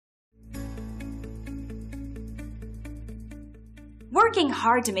Working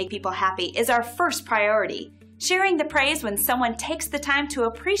hard to make people happy is our first priority. Sharing the praise when someone takes the time to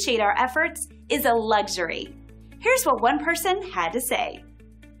appreciate our efforts is a luxury. Here's what one person had to say.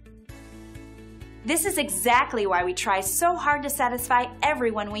 This is exactly why we try so hard to satisfy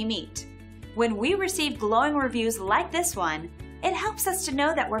everyone we meet. When we receive glowing reviews like this one, it helps us to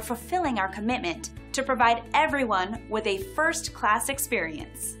know that we're fulfilling our commitment to provide everyone with a first-class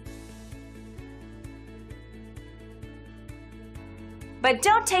experience. But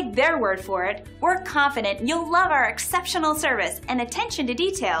don't take their word for it. We're confident you'll love our exceptional service and attention to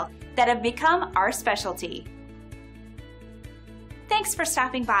detail that have become our specialty. Thanks for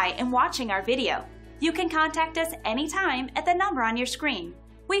stopping by and watching our video. You can contact us anytime at the number on your screen.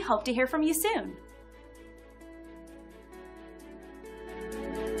 We hope to hear from you soon.